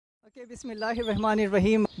Okay,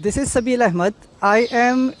 Bismillahirrahmanirrahim. This is Sabil Ahmed. I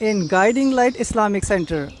am in Guiding Light Islamic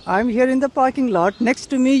Center. I'm here in the parking lot. Next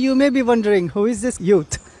to me, you may be wondering, who is this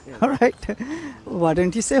youth? Yeah. All right. Why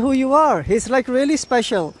don't you say who you are? He's like really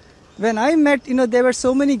special. When I met, there were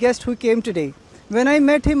so many guests who came today. When I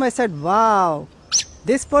met him, I said, wow,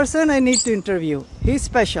 this person I need to interview. He's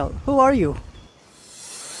special. Who are you?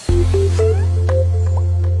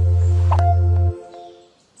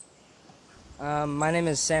 My name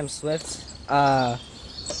is Sam Swift,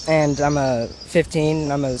 and I'm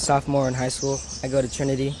 15. I'm a sophomore in high school. I go to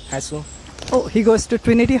Trinity High School. Oh, he goes to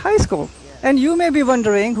Trinity High School. Yeah. And you may be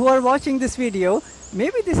wondering, who are watching this video,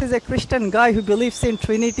 maybe this is a Christian guy who believes in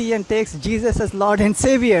Trinity and takes Jesus as Lord and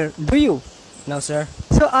Savior. Do you? No, sir.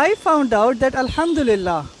 So I found out that,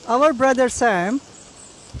 Alhamdulillah, our brother Sam,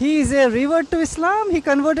 he is a revert to Islam. He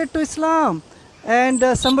converted to Islam. And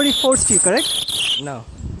somebody forced you, correct? No.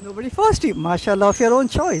 Nobody forced you. MashaAllah, of your own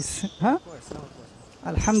choice. Huh? Of course, no, of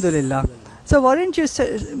course. Alhamdulillah. So why don't you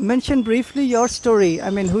mention briefly your story? I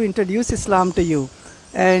mean, who introduced Islam to you?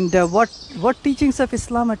 And what teachings of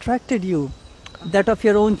Islam attracted you? That of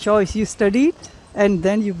your own choice. You studied and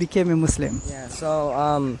then you became a Muslim. Yeah,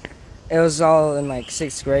 so it was all in like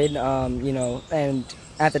 6th grade, and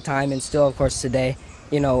at the time and still, of course, today,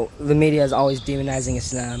 the media is always demonizing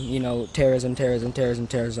Islam,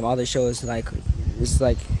 terrorism. All they show is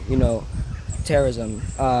terrorism.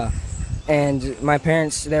 And my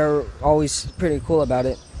parents, they're always pretty cool about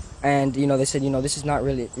it. And, they said, this is not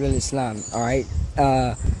really Islam, all right?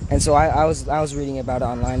 And so I was reading about it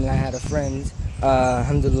online, and I had a friend,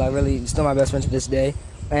 alhamdulillah, really still my best friend to this day.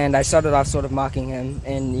 And I started off sort of mocking him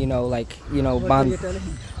and, What were you telling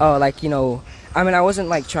him? I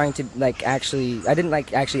wasn't trying to I didn't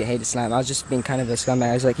actually hate Islam. I was just being kind of a scumbag.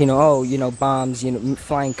 I was like, bombs,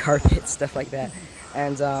 flying carpets, stuff like that.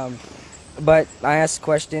 And but I asked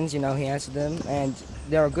questions, he answered them, and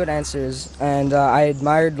there were good answers. And I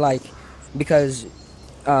admired because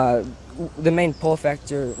one of the main pull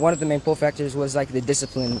factors was the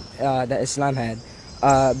discipline that Islam had,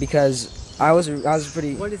 because I was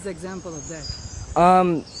pretty. What is the example of that?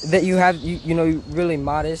 That you have, you're really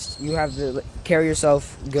modest. You have to carry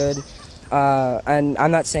yourself good. And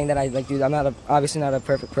I'm not saying that I do that. I'm obviously not a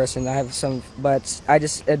perfect person. I have some, but I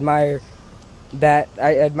just admire that.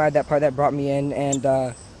 I admired that part that brought me in,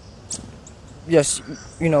 and just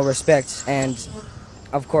respect, and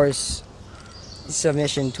of course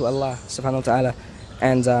submission to Allah subhanahu wa ta'ala,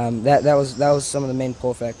 and that was some of the main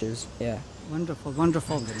pull factors. Yeah. Wonderful,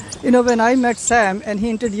 wonderful. When I met Sam and he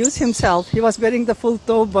introduced himself, he was wearing the full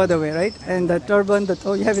thobe, by the way, right? And the turban that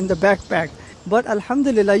you have in the backpack. But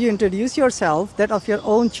alhamdulillah, you introduce yourself, that of your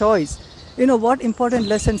own choice. What important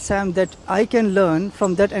lesson, Sam, that I can learn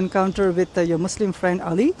from that encounter with your Muslim friend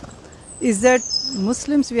Ali, is that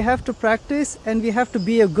Muslims, we have to practice and we have to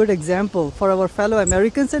be a good example for our fellow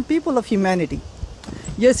Americans and people of humanity.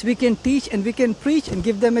 Yes, we can teach and we can preach and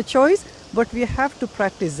give them a choice, but we have to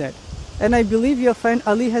practice that. And I believe your friend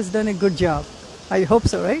Ali has done a good job. I hope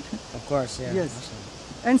so, right? Of course, yeah. Yes.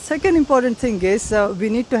 And second important thing is we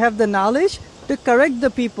need to have the knowledge to correct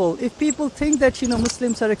the people. If people think that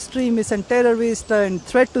Muslims are extremists and terrorists and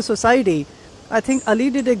threat to society, I think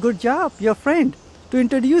Ali did a good job, your friend, to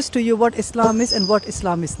introduce to you what Islam is and what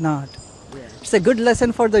Islam is not. Yeah. It's a good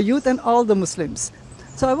lesson for the youth and all the Muslims.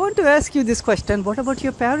 So I want to ask you this question. What about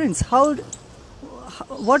your parents?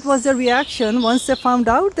 What was their reaction once they found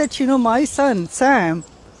out that, my son, Sam,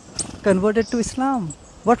 converted to Islam?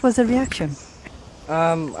 What was the reaction?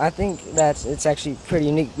 I think that it's actually pretty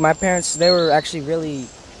unique. My parents, they were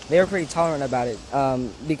pretty tolerant about it,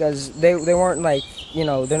 because they weren't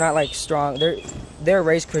they're not strong. They're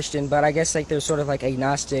raised Christian, but I guess they're sort of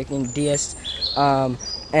agnostic and deist.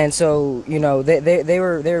 And so,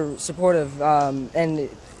 they're supportive, and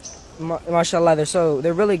mashallah,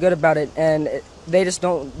 they're really good about it, and they just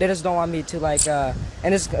don't want me to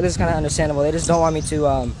and this is kind of understandable. They just don't want me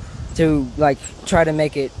to try to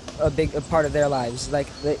make it a part of their lives. But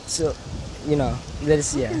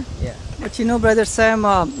brother Sam,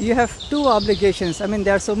 you have two obligations.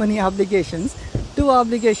 There are so many obligations. Two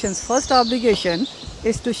obligations. First obligation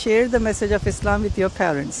is to share the message of Islam with your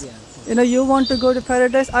parents. Yeah. You want to go to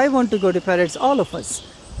paradise, I want to go to paradise, all of us.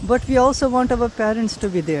 But we also want our parents to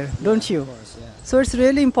be there, don't you? Of course, yeah. So it's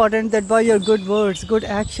really important that by your good words, good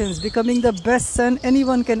actions, becoming the best son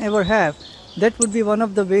anyone can ever have, that would be one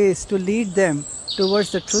of the ways to lead them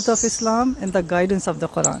towards the truth of Islam and the guidance of the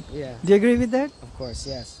Quran. Yeah. Do you agree with that? Of course,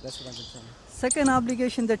 yes. That's what I'm saying. Second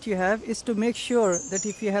obligation that you have is to make sure that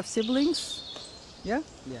if you have siblings,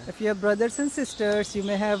 if you have brothers and sisters, you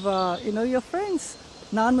may have, your friends,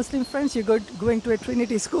 non-Muslim friends, you're going to a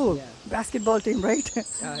Trinity school, Yeah. basketball team, right?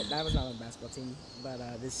 I was not on the basketball team, but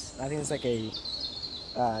I think it's like a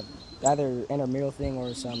either intramural thing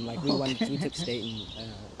or some like we took state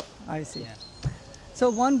and I see. yeah. So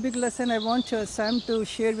one big lesson I want Sam to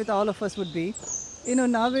share with all of us would be,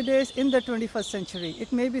 nowadays in the 21st century,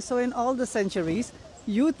 it may be so in all the centuries,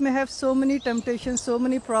 youth may have so many temptations, so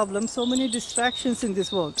many problems, so many distractions in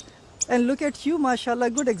this world. And look at you, mashallah,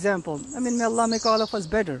 good example. I mean, may Allah make all of us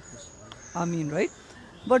better. Ameen, right?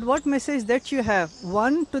 But what message that you have?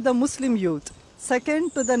 One, to the Muslim youth.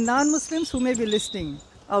 Second, to the non-Muslims who may be listening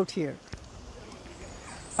out here.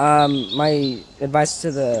 My advice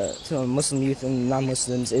to the Muslim youth and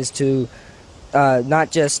non-Muslims is to not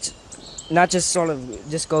just sort of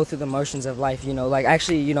just go through the motions of life, like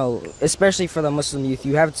actually, especially for the Muslim youth,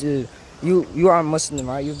 you have to, you are a Muslim,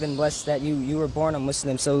 right? You've been blessed that you were born a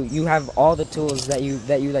Muslim, so you have all the tools that you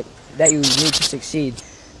need to succeed.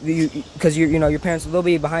 Because your parents will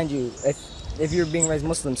be behind you if you're being raised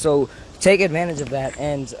Muslim. So take advantage of that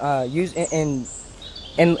and use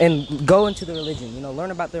and go into the religion.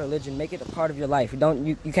 Learn about the religion, make it a part of your life.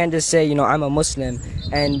 You can't just say I'm a Muslim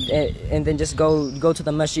and then just go to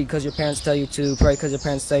the masjid because your parents tell you to, pray because your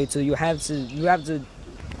parents tell you to. You have to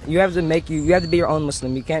be your own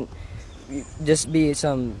Muslim. You can't just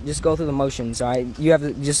go through the motions. All right, you have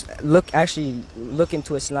to just look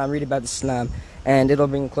into Islam, read about Islam, and it'll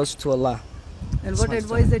bring you closer to Allah. And what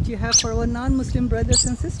advice that you have for our non-Muslim brothers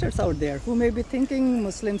and sisters out there who may be thinking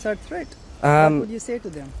Muslims are a threat? What would you say to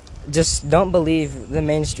them? Just don't believe the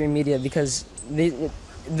mainstream media, because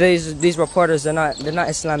these reporters, they're not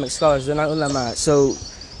Islamic scholars, they're not ulama. So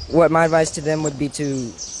what my advice to them would be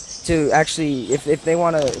to actually, if they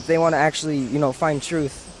want to actually find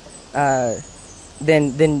truth,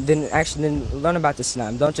 then learn about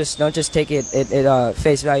Islam. Don't just take it at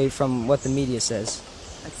face value from what the media says.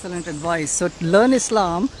 Excellent advice. So learn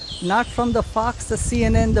Islam not from the Fox, the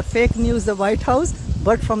CNN, the fake news, the White House,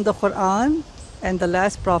 but from the Quran and the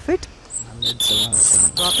last prophet,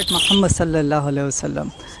 Prophet Muhammad sallallahu alaihi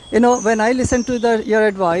wasallam. When I listen to your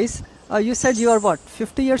advice, you said you are what,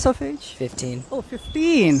 50 years of age? 15. Oh,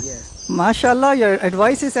 15. Yes. MashaAllah, your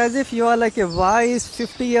advice is as if you are like a wise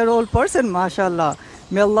 50-year-old person, MashaAllah.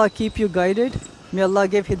 May Allah keep you guided. May Allah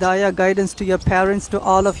give hidayah, guidance to your parents, to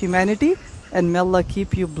all of humanity. And may Allah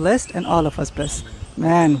keep you blessed and all of us blessed.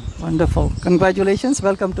 Man, wonderful. Congratulations.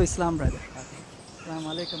 Welcome to Islam, brother.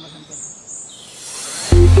 Assalamu alaikum wa rahmatullah.